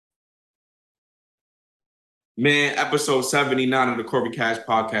Man, episode 79 of the Corby Cash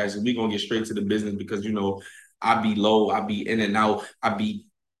podcast, and we're gonna get straight to the business because I be low, I be in and out, I be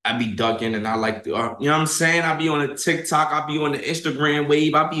ducking, and I like to, you know what I'm saying? I be on the TikTok, I be on the Instagram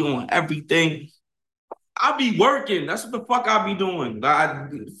wave, I be on everything. I be working. That's what the fuck I be doing.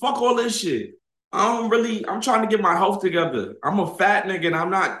 Fuck all this shit. I'm trying to get my health together. I'm a fat nigga and I'm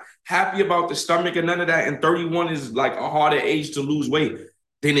not happy about the stomach and none of that. And 31 is like a harder age to lose weight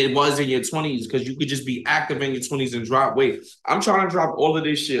than it was in your 20s because you could just be active in your 20s and drop weight. I'm trying to drop all of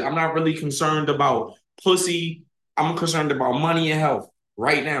this shit. I'm not really concerned about pussy. I'm concerned about money and health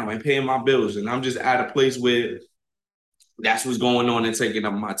right now and paying my bills. And I'm just at a place where that's what's going on and taking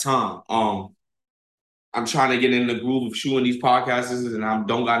up my time. I'm trying to get in the groove of shooting these podcasts, and I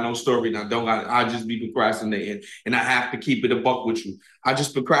don't got no story, and I just be procrastinating, and I have to keep it a buck with you. I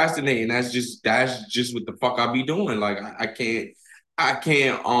just procrastinate, and that's just what the fuck I be doing. Like I can't I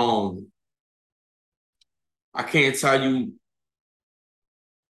can't tell you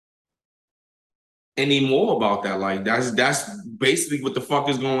any more about that. Like that's basically what the fuck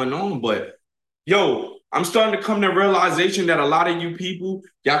is going on. But yo, I'm starting to come to realization that a lot of you people,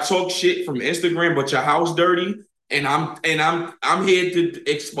 y'all talk shit from Instagram, but your house dirty. And I'm here to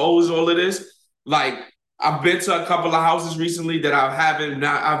expose all of this. Like I've been to a couple of houses recently that I haven't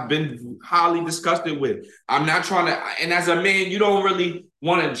not I've been highly disgusted with. I'm not trying to, and as a man, you don't really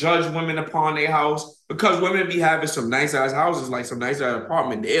want to judge women upon their house because women be having some nice ass houses, like some nice ass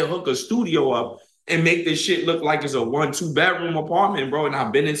apartment. They'll hook a studio up and make this shit look like it's a 1-2 bedroom apartment, bro. And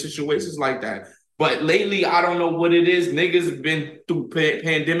I've been in situations like that. But lately, I don't know what it is. Niggas have been through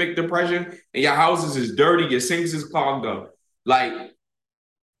pandemic depression, and your houses is dirty, your sinks is clogged up. Like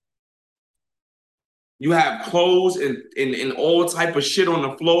you have clothes and all type of shit on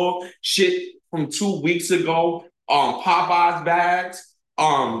the floor, shit from 2 weeks ago, Popeyes bags,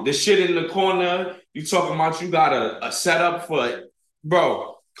 the shit in the corner. You talking about you got a setup for it.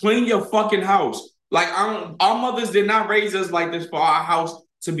 Bro, clean your fucking house. Like our mothers did not raise us like this for our house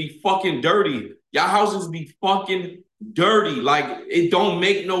to be fucking dirty. Y'all houses be fucking dirty. Like it don't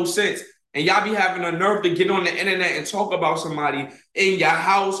make no sense. And y'all be having a nerve to get on the internet and talk about somebody in your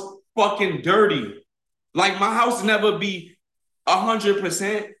house fucking dirty. Like my house never be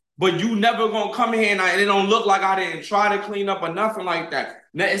 100%, but you never gonna come here and it don't look like I didn't try to clean up or nothing like that.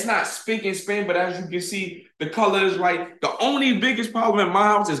 Now it's not spick and span, but as you can see, the color is right. The only biggest problem in my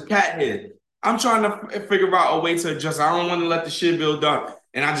house is cat head. I'm trying to figure out a way to adjust. I don't want to let the shit build up,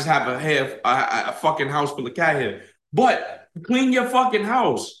 and I just have a fucking house full of cat hair. But clean your fucking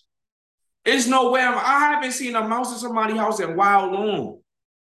house. There's no way I haven't seen a mouse in somebody's house in wild long.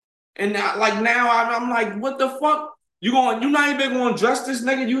 And now, like now, I'm like, what the fuck? You're not even going to dress this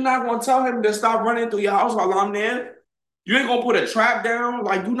nigga. You're not going to tell him to stop running through your house while I'm there. You ain't gonna put a trap down.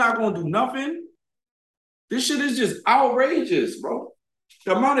 Like you're not gonna do nothing. This shit is just outrageous, bro.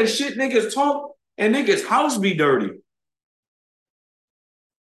 The amount of shit niggas talk and niggas' house be dirty.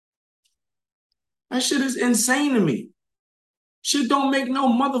 That shit is insane to me. Shit don't make no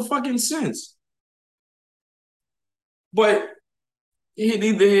motherfucking sense. But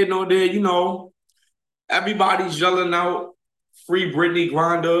neither here nor there, everybody's yelling out free Brittany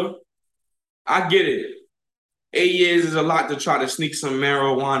Griner. I get it. 8 years is a lot to try to sneak some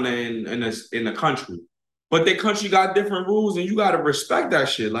marijuana in the country. But the country got different rules and you gotta respect that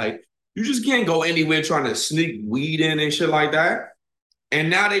shit. Like you just can't go anywhere trying to sneak weed in and shit like that. And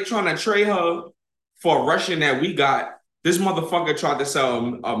now they trying to trade her for a Russian that we got. This motherfucker tried to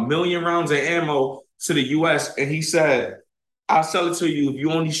sell a million rounds of ammo to the US and he said, I'll sell it to you if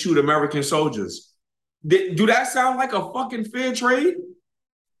you only shoot American soldiers. Do that sound like a fucking fair trade?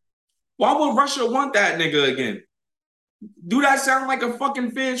 Why would Russia want that nigga again? Do that sound like a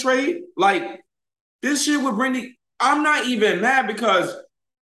fucking fair trade? Like this shit with Brittany, I'm not even mad because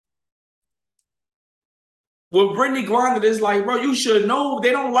with Brittany Griner, it's like, bro, you should know they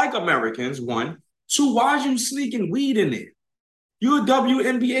don't like Americans. One, two, why is you sneaking weed in it? You're a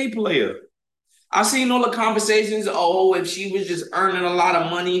WNBA player. I seen all the conversations. Oh, if she was just earning a lot of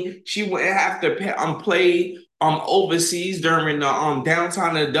money, she wouldn't have to play overseas during the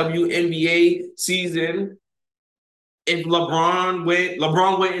downtime of the WNBA season. If LeBron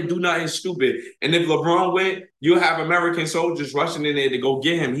went and do nothing stupid. And if LeBron went, you'll have American soldiers rushing in there to go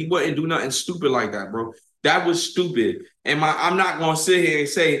get him. He wouldn't do nothing stupid like that, bro. That was stupid. And I'm not gonna sit here and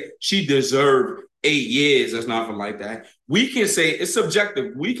say she deserved 8 years or nothing like that. We can say it's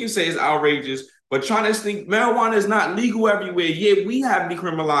subjective. We can say it's outrageous, but trying to think marijuana is not legal everywhere. Yeah, we have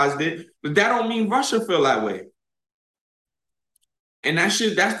decriminalized it, but that don't mean Russia feel that way. And that's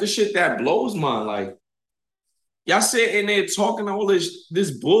the shit that blows my like. Y'all sitting there talking all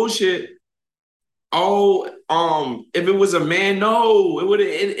this bullshit, Oh, if it was a man, no, it would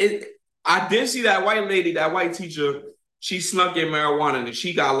have. I did see that white lady, that white teacher. She snuck in marijuana and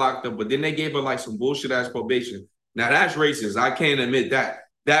she got locked up, but then they gave her like some bullshit ass probation. Now that's racist. I can't admit that.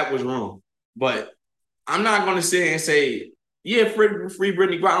 That was wrong. But I'm not gonna sit here and say, yeah, free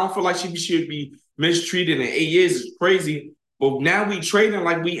Brittany Griner. I don't feel like she should be mistreated in 8 years. It's crazy. But now we trading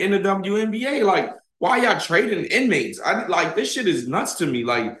like we in the WNBA. Like, why y'all trading inmates? I like this shit is nuts to me.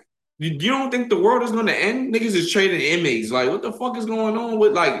 Like, you don't think the world is gonna end? Niggas is trading inmates. Like, what the fuck is going on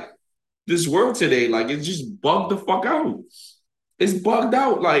with like this world today? Like, it's just bugged the fuck out. It's bugged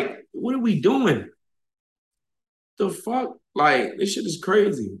out. Like, what are we doing? The fuck? Like, this shit is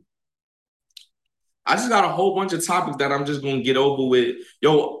crazy. I just got a whole bunch of topics that I'm just gonna get over with.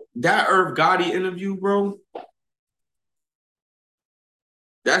 Yo, that Irv Gotti interview, bro.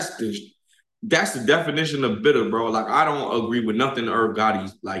 That's the that's the definition of bitter, bro. Like I don't agree with nothing Irv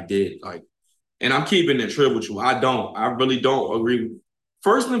Gotti like did. Like, and I'm keeping it true with you. I don't. I really don't agree.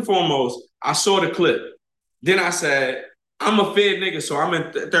 First and foremost, I saw the clip. Then I said, I'm a fair nigga, so I'm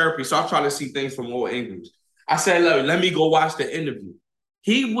in therapy, so I try to see things from all angles. I said, let me go watch the interview.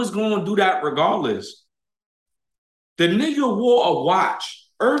 He was going to do that regardless. The nigga wore a watch.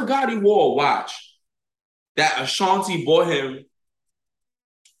 Irv Gotti wore a watch that Ashanti bought him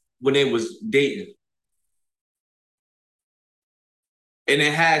when they was dating. And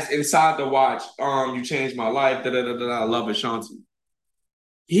it has inside the watch, you changed my life, da da da da, I love Ashanti.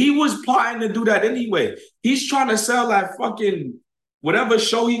 He was plotting to do that anyway. He's trying to sell that fucking whatever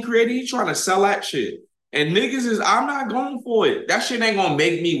show he created, he's trying to sell that shit. And niggas is, I'm not going for it. That shit ain't gonna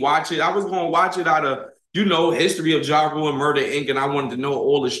make me watch it. I was gonna watch it out of, history of Ja Rule and Murder Inc. And I wanted to know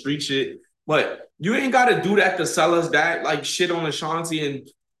all the street shit. But you ain't gotta do that to sell us that, like shit on Ashanti and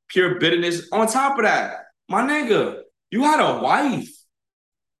pure bitterness. On top of that, my nigga, you had a wife.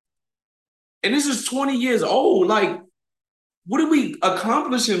 And this is 20 years old. Like, what are we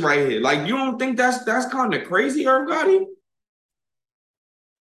accomplishing right here? Like, you don't think that's kind of crazy, Irv Gotti?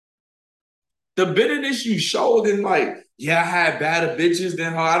 The bitterness you showed and like, yeah, I had better bitches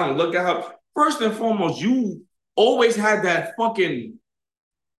than her. I don't look at her. First and foremost, you always had that fucking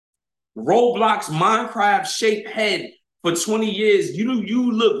Roblox Minecraft shaped head for 20 years.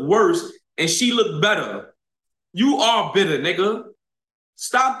 You look worse and she looked better. You are bitter, nigga.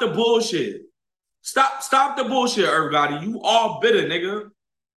 Stop the bullshit. Stop the bullshit, Irv Gotti. You are bitter, nigga.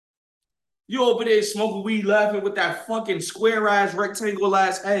 You over there smoking weed, laughing with that fucking square ass, rectangle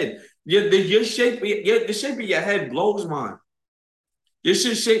ass head. Your shape, the shape of your head blows mine. Your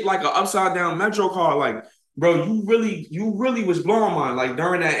shit shaped like an upside down metro car. Like, bro, you really was blowing mine. Like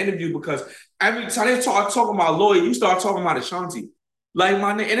during that interview, because every time they talking about Lloyd, you start talking about Ashanti. Like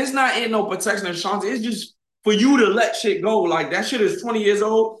my name, and it's not in no protection of Ashanti. It's just for you to let shit go. Like that shit is 20 years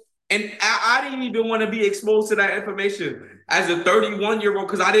old. And I didn't even want to be exposed to that information as a 31-year-old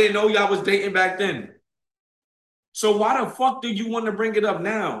because I didn't know y'all was dating back then. So why the fuck do you want to bring it up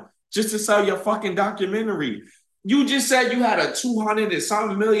now? Just to sell your fucking documentary. You just said you had a 200 and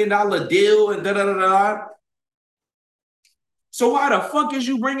something $1 million deal and da da da da. So why the fuck is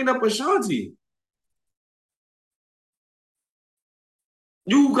you bringing up Ashanti?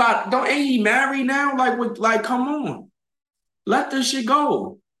 You got don't ain't he married now? Like come on. Let this shit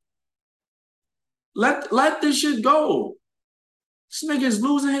go. Let this shit go. This nigga is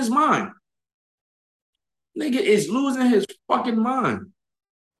losing his mind. Nigga is losing his fucking mind.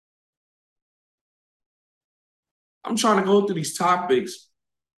 I'm trying to go through these topics.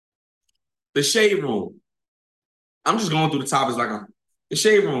 The shade room. I'm just going through the topics like I'm the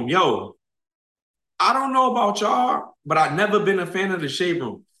shade room. Yo, I don't know about y'all, but I've never been a fan of the shade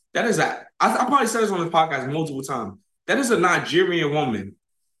room. That is I probably said this on this podcast multiple times. That is a Nigerian woman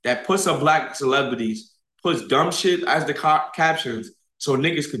that puts up black celebrities, puts dumb shit as the captions so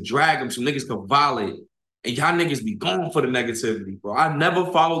niggas could drag them, so niggas could violate. And y'all niggas be going for the negativity, bro. I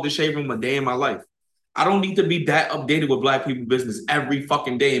never followed the shade room a day in my life. I don't need to be that updated with black people business every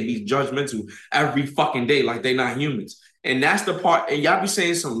fucking day and be judgmental every fucking day like they not humans. And that's the part, and y'all be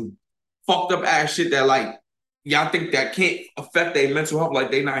saying some fucked up ass shit that like y'all think that can't affect their mental health like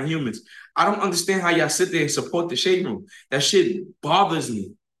they not humans. I don't understand how y'all sit there and support the shade room. That shit bothers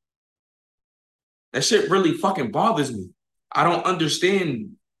me. That shit really fucking bothers me. I don't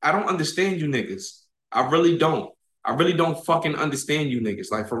understand. I don't understand you niggas. I really don't. I really don't fucking understand you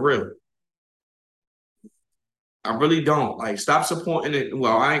niggas. Like for real. I really don't. Like, stop supporting it.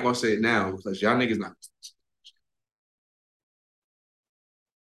 Well, I ain't gonna say it now because y'all niggas not.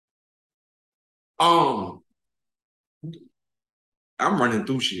 Um, I'm running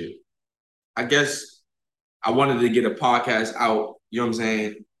through shit. I guess I wanted to get a podcast out. You know what I'm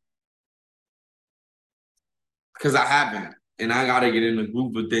saying? because I haven't. And I got to get in a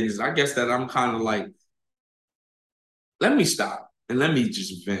group of things. I guess that I'm kind of like, let me stop and let me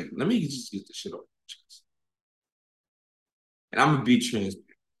just vent. Let me just get the shit off my chest. And I'm going to be transparent.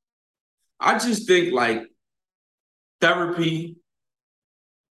 I just think like therapy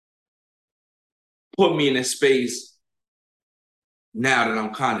put me in a space now that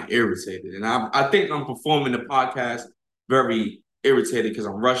I'm kind of irritated. And I think I'm performing the podcast very irritated because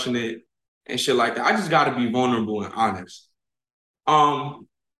I'm rushing it and shit like that. I just got to be vulnerable and honest. All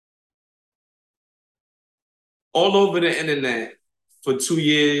over the internet for 2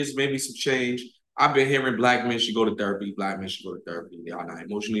 years, maybe some change, I've been hearing black men should go to therapy, black men should go to therapy. Y'all not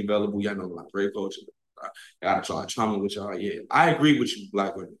emotionally available. Y'all know my great coach. Y'all gotta try trauma with y'all. Yeah, I agree with you,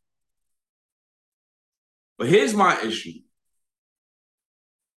 black women. But here's my issue.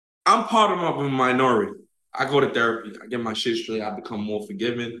 I'm part of a minority. I go to therapy. I get my shit straight. I become more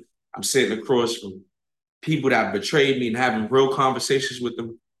forgiving. I'm sitting across from people that betrayed me and having real conversations with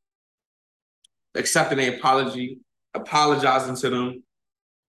them, accepting their apology, apologizing to them,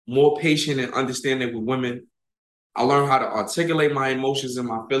 more patient and understanding with women. I learned how to articulate my emotions and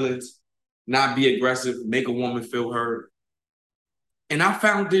my feelings, not be aggressive, make a woman feel heard. And I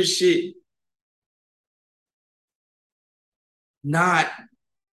found this shit not,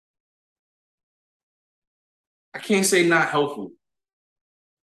 I can't say not helpful.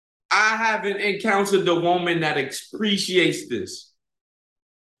 I haven't encountered the woman that appreciates this,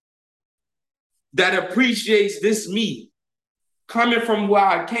 that appreciates this me coming from where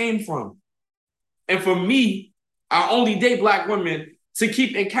I came from. And for me, I only date black women to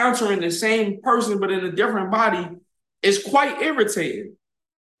keep encountering the same person but in a different body is quite irritating.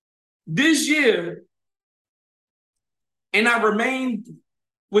 This year, and I remained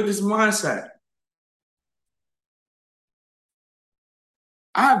with this mindset.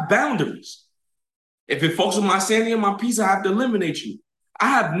 I have boundaries. If it fucks with my sanity and my peace, I have to eliminate you. I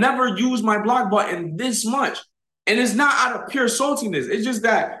have never used my block button this much. And it's not out of pure saltiness. It's just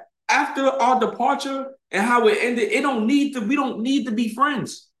that after our departure and how it ended, we don't need to be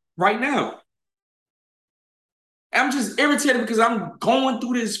friends right now. I'm just irritated because I'm going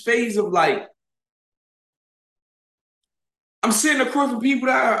through this phase of like, I'm sitting across from people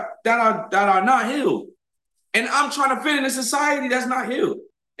that are not healed. And I'm trying to fit in a society that's not healed.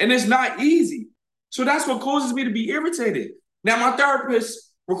 And it's not easy. So that's what causes me to be irritated. Now, my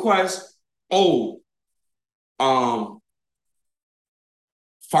therapist requests, your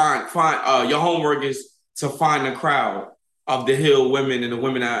homework is to find a crowd of the healed women and the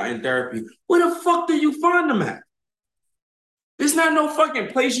women that are in therapy. Where the fuck do you find them at? There's not no fucking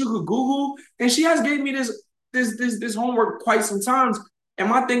place you could Google. And she has gave me this homework quite some times. And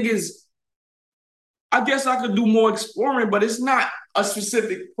my thing is, I guess I could do more exploring, but it's not a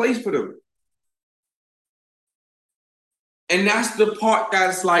specific place for them. And that's the part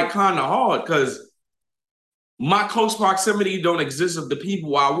that's like kind of hard because my close proximity don't exist of the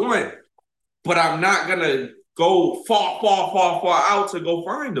people I want, but I'm not gonna go far out to go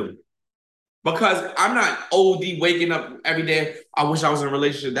find them because I'm not OD waking up every day. I wish I was in a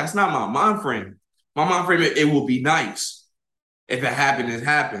relationship. That's not my mind frame. My mind frame, it will be nice. If it happens, it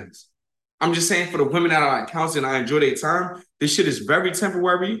happens. I'm just saying for the women that I encounter and I enjoy their time, this shit is very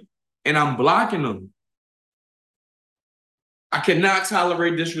temporary and I'm blocking them. I cannot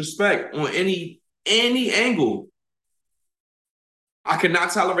tolerate disrespect on any angle. I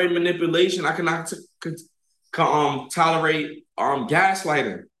cannot tolerate manipulation. I cannot tolerate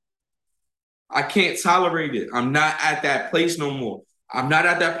gaslighting. I can't tolerate it. I'm not at that place no more. I'm not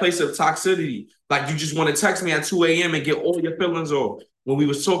at that place of toxicity. Like you just want to text me at 2 a.m. and get all your feelings off when we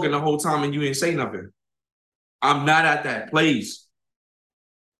was talking the whole time and you didn't say nothing. I'm not at that place.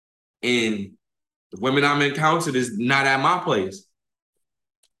 And the women I'm encountered is not at my place.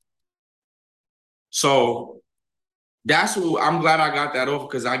 So that's what I'm glad I got that off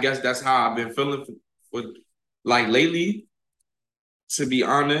because I guess that's how I've been feeling for like lately, to be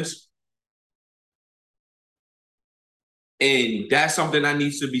honest. And that's something that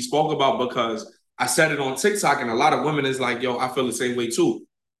needs to be spoke about because I said it on TikTok and a lot of women is like, yo, I feel the same way too.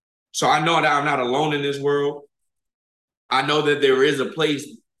 So I know that I'm not alone in this world. I know that there is a place.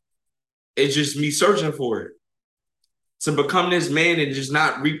 It's just me searching for it. To become this man and just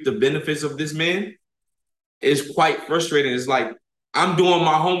not reap the benefits of this man is quite frustrating. It's like, I'm doing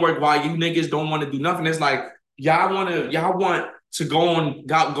my homework while you niggas don't want to do nothing. It's like, y'all want to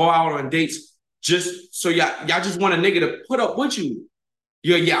go out on dates just so y'all just want a nigga to put up with you.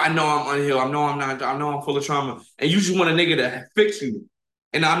 Yeah, I know I'm unhealed. I know I'm not, I know I'm full of trauma. And you just want a nigga to fix you.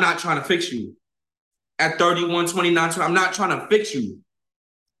 And I'm not trying to fix you. At 31, 29, I'm not trying to fix you.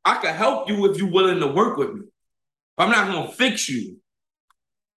 I can help you if you're willing to work with me. but I'm not gonna fix you.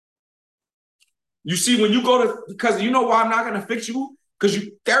 You see, when you go to, because you know why I'm not gonna fix you? Because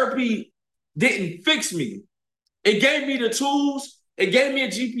therapy didn't fix me. It gave me the tools, it gave me a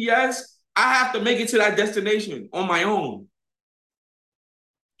GPS. I have to make it to that destination on my own.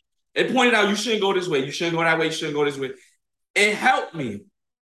 It pointed out you shouldn't go this way, you shouldn't go that way, you shouldn't go this way. It helped me.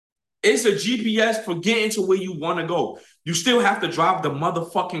 It's a GPS for getting to where you want to go. You still have to drive the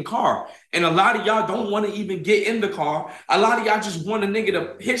motherfucking car. And a lot of y'all don't want to even get in the car. A lot of y'all just want a nigga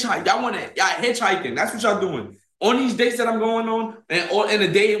to hitchhike. Y'all hitchhiking. That's what y'all doing. On these dates that I'm going on, and in the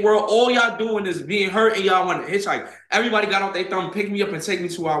dating world, all y'all doing is being hurt and y'all want to hitchhike. Everybody got out their thumb, pick me up and take me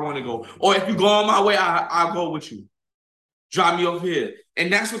to where I want to go. Or if you go on my way, I'll go with you. Drive me over here.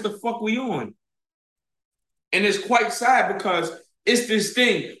 And that's what the fuck we on. And it's quite sad because it's this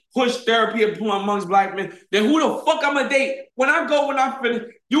thing, push therapy amongst black men. Then who the fuck I'm gonna date? When I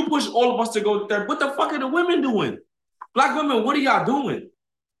finish, you push all of us to go to therapy. What the fuck are the women doing? Black women, what are y'all doing?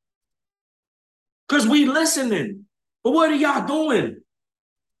 Because we listening. But what are y'all doing?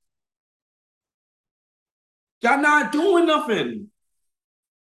 Y'all not doing nothing.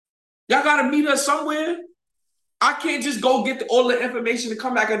 Y'all gotta meet us somewhere. I can't just go get all the information to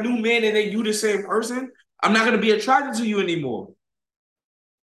come back a new man and then you the same person. I'm not gonna be attracted to you anymore.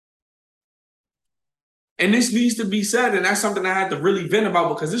 And this needs to be said, and that's something I had to really vent about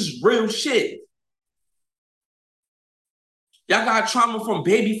because this is real shit. Y'all got trauma from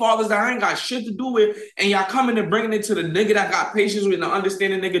baby fathers that I ain't got shit to do with, and y'all coming and bringing it to the nigga that got patience with and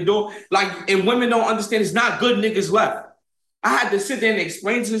understanding nigga door. Like, and women don't understand it's not good niggas left. I had to sit there and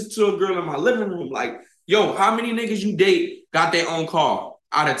explain this to a girl in my living room. Like, yo, how many niggas you date got their own car?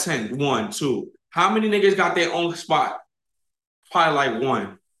 Out of 10, 1, 2. How many niggas got their own spot? Probably like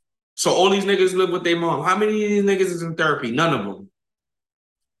 1. So all these niggas live with their mom. How many of these niggas is in therapy? None of them.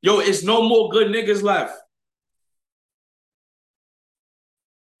 Yo, it's no more good niggas left.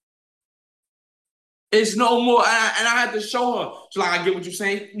 It's no more. And I had to show her. She's like, I get what you're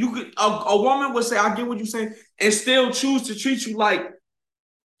saying. You could a woman would say, I get what you're saying, and still choose to treat you like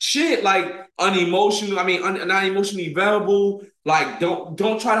shit, like unemotional. I mean, not emotionally available. Like,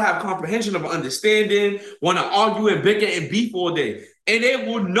 don't try to have comprehension of understanding. Want to argue and bicker and beef all day. And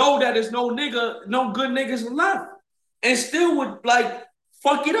they would know that there's no good niggas left. And still would like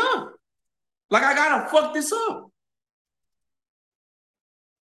fuck it up. Like, I gotta fuck this up.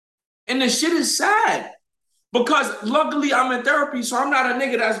 And the shit is sad. Because luckily I'm in therapy, so I'm not a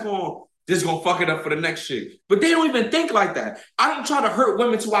nigga that's gonna fuck it up for the next shit. But they don't even think like that. I don't try to hurt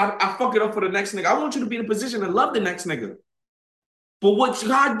women till I fuck it up for the next nigga. I want you to be in a position to love the next nigga. But what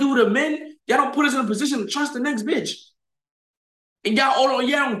y'all do to men, y'all don't put us in a position to trust the next bitch. And y'all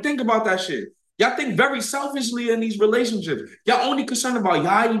don't think about that shit. Y'all think very selfishly in these relationships. Y'all only concerned about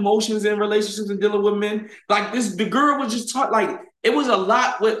y'all emotions in relationships and dealing with men. Like the girl was just taught, like, it was a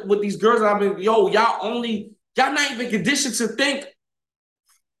lot with these girls that I've been, y'all not even conditioned to think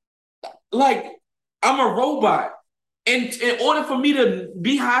like I'm a robot. And in order for me to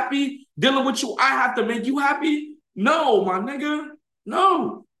be happy dealing with you, I have to make you happy? No, my nigga.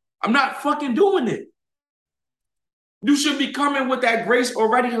 No. I'm not fucking doing it. You should be coming with that grace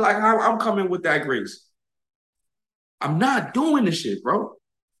already, like how I'm coming with that grace. I'm not doing this shit, bro.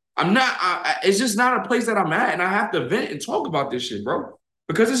 I'm not, it's just not a place that I'm at, and I have to vent and talk about this shit, bro.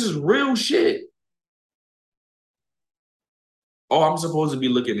 Because this is real shit. Oh, I'm supposed to be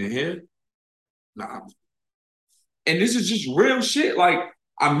looking in here? Nah. And this is just real shit. Like,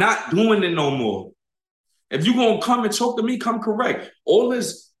 I'm not doing it no more. If you gonna come and talk to me, come correct. All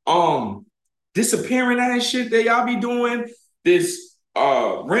this disappearing ass shit that y'all be doing, this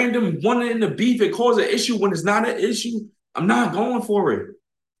random wanting to beef and cause an issue when it's not an issue, I'm not going for it.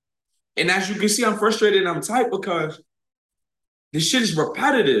 And as you can see, I'm frustrated and I'm tight because this shit is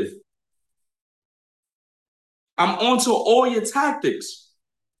repetitive. I'm onto all your tactics.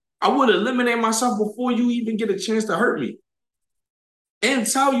 I would eliminate myself before you even get a chance to hurt me and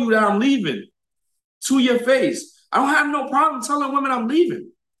tell you that I'm leaving to your face. I don't have no problem telling women I'm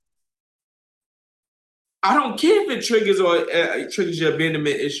leaving. I don't care if it triggers your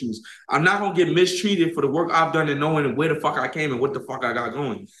abandonment issues. I'm not gonna get mistreated for the work I've done and knowing where the fuck I came and what the fuck I got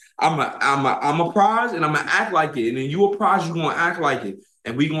going. I'm a prize and I'm gonna act like it. And then you a prize, you gonna act like it.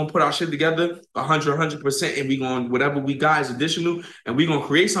 And we gonna put our shit together 100%, and we gonna whatever we got is additional, and we gonna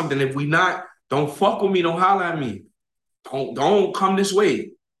create something. If we not, don't fuck with me, don't holler at me. Don't come this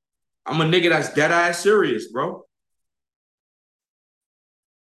way. I'm a nigga that's dead ass serious, bro.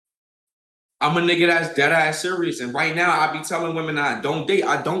 I'm a nigga that's dead ass serious. And right now, I be telling women that I don't date.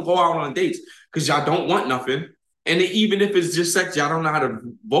 I don't go out on dates because y'all don't want nothing. And even if it's just sex, y'all don't know how to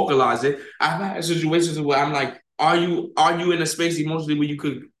vocalize it. I've had situations where I'm like, Are you in a space emotionally where you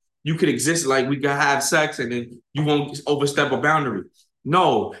could exist, like we could have sex and then you won't overstep a boundary?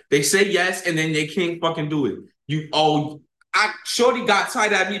 No, they say yes and then they can't fucking do it. Shorty got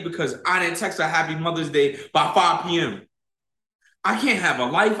tight at me because I didn't text her Happy Mother's Day by 5 p.m. I can't have a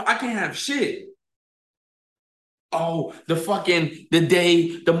life. I can't have shit. Oh, the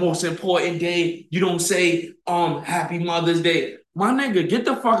day, the most important day. You don't say Happy Mother's Day. My nigga, get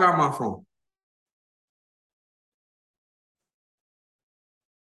the fuck out of my phone.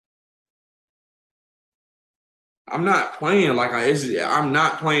 I'm not playing I'm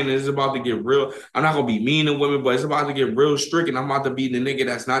not playing. It's about to get real. I'm not gonna be mean to women, but it's about to get real strict, and I'm about to be the nigga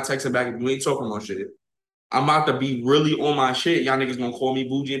that's not texting back if you ain't talking about shit. I'm about to be really on my shit. Y'all niggas gonna call me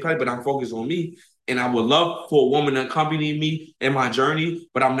bougie and petty, but I'm focused on me. And I would love for a woman to accompany me in my journey,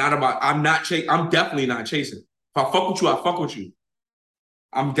 but I'm definitely not chasing. If I fuck with you, I fuck with you.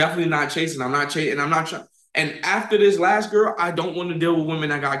 I'm definitely not chasing. I'm not chasing, and I'm not trying. And after this last girl, I don't want to deal with women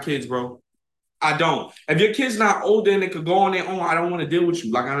that got kids, bro. I don't. If your kid's not older and they could go on their own, I don't want to deal with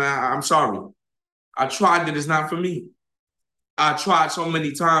you. Like, I'm sorry. I tried that. It's not for me. I tried so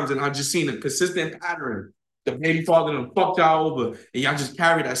many times and I just seen a consistent pattern. The baby father done fucked y'all over and y'all just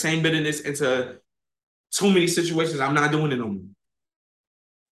carry that same bitterness into too many situations. I'm not doing it no more.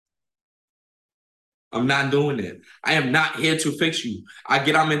 I'm not doing it. I am not here to fix you. I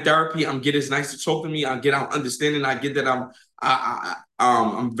get I'm in therapy. I'm get it's nice to talk to me. I get I'm understanding. I get that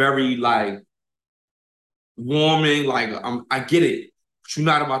I'm very like warming. Like I get it. But you're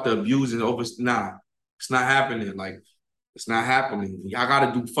not about to abuse and over. Nah, it's not happening. Like it's not happening. Y'all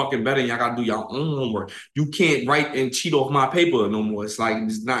gotta do fucking better. Y'all gotta do your own homework. You can't write and cheat off my paper no more. It's like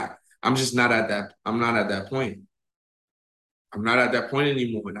it's not. I'm just not at that. I'm not at that point. I'm not at that point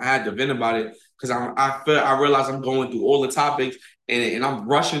anymore. And I had to vent about it because I realized I'm going through all the topics and I'm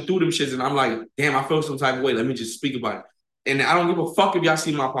rushing through them shits and I'm like, damn, I feel some type of way. Let me just speak about it. And I don't give a fuck if y'all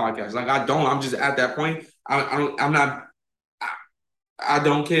see my podcast. Like I don't. I'm just at that point. I'm not. I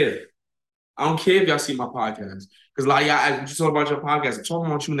don't care. I don't care if y'all see my podcast because like y'all, you talk about your podcast. I'm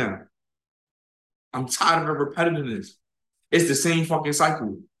talking about you now. I'm tired of the repetitiveness. It's the same fucking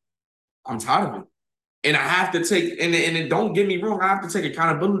cycle. I'm tired of it. And I have to take, and don't get me wrong, I have to take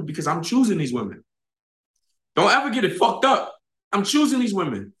accountability because I'm choosing these women. Don't ever get it fucked up. I'm choosing these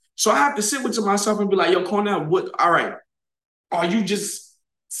women. So I have to sit with myself and be like, yo, Cornell, all right, are you just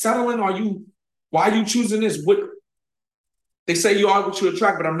settling? Why are you choosing this? What they say you are what you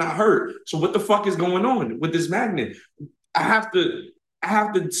attract, but I'm not hurt. So what the fuck is going on with this magnet? I have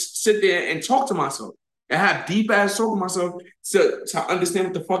to sit there and talk to myself and have deep ass talk to myself to understand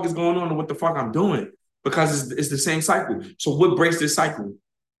what the fuck is going on and what the fuck I'm doing because it's the same cycle. So what breaks this cycle?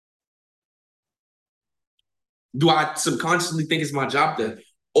 Do I subconsciously think it's my job to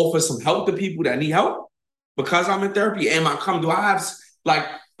offer some help to people that need help because I'm in therapy? Do I have like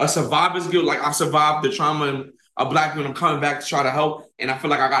a survivor's guilt? Like I've survived the trauma of Black men. I'm coming back to try to help. And I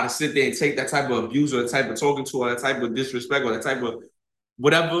feel like I got to sit there and take that type of abuse or that type of talking to or that type of disrespect or that type of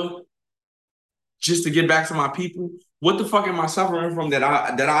whatever just to get back to my people. What the fuck am I suffering from that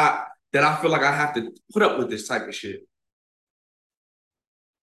I feel like I have to put up with this type of shit?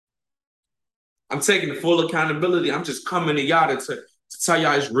 I'm taking the full accountability. I'm just coming to y'all to tell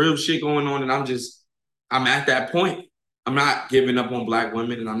y'all it's real shit going on, and I'm at that point. I'm not giving up on Black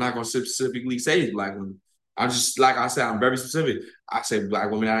women, and I'm not gonna specifically say it's Black women. I just like I said, I'm very specific. I say Black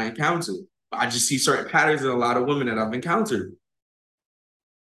women that I encountered. I just see certain patterns in a lot of women that I've encountered.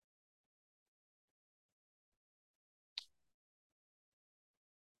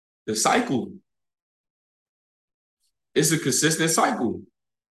 The cycle. It's a consistent cycle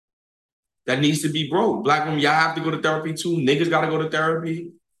that needs to be broke. Black women, y'all have to go to therapy too. Niggas gotta go to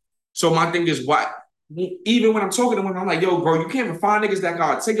therapy. So my thing is, what? Even when I'm talking to women, I'm like, yo, bro, you can't even find niggas that can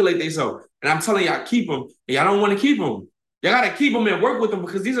articulate themselves. And I'm telling y'all, keep them. And y'all don't want to keep them. Y'all gotta keep them and work with them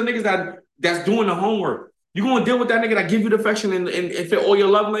because these are niggas that's doing the homework. You're gonna deal with that nigga that give you the affection and fit all your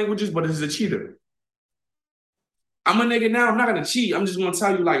love languages, but is a cheater. I'm a nigga now. I'm not gonna cheat. I'm just gonna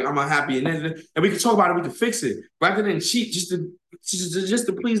tell you like I'm unhappy, and we can talk about it. We can fix it rather than cheat just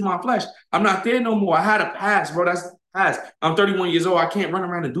to please my flesh. I'm not there no more. I had a past, bro. That's past. I'm 31 years old. I can't run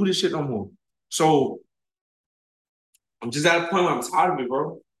around and do this shit no more. So I'm just at a point where I'm tired of it,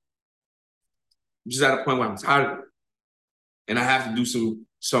 bro. I'm just at a point where I'm tired of it, and I have to do some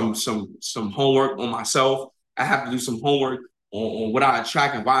homework on myself. I have to do some homework on what I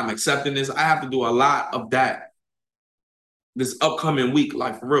attract and why I'm accepting this. I have to do a lot of that this upcoming week,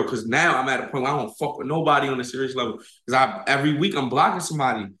 like for real. Cause now I'm at a point where I don't fuck with nobody on a serious level. Cause every week I'm blocking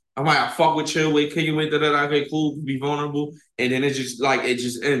somebody. I'm like, I fuck with, chill with, kick it with, okay, cool, be vulnerable. And then it's just like, it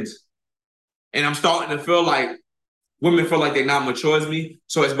just ends. And I'm starting to feel like women feel like they're not mature as me.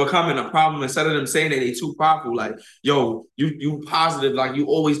 So it's becoming a problem. Instead of them saying that they too powerful, like, yo, you positive, like you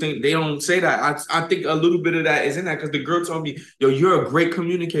always think they don't say that. I think a little bit of that is in that because the girl told me, yo, you're a great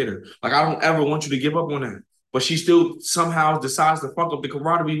communicator. Like, I don't ever want you to give up on that. But she still somehow decides to fuck up the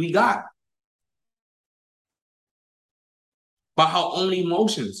camaraderie we got by her own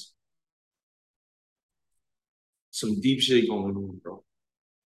emotions. Some deep shit going on, bro.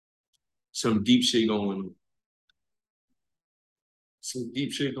 Some deep shit going on. Some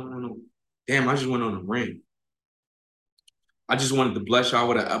deep shit going on. Damn, I just went on a rant. I just wanted to bless y'all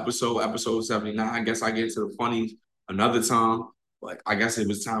with an episode 79. I guess I get to the funnies another time, but I guess it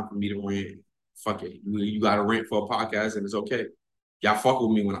was time for me to rant. Fuck it. You got to rant for a podcast and it's okay. Y'all fuck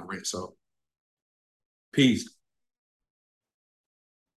with me when I rant, so peace.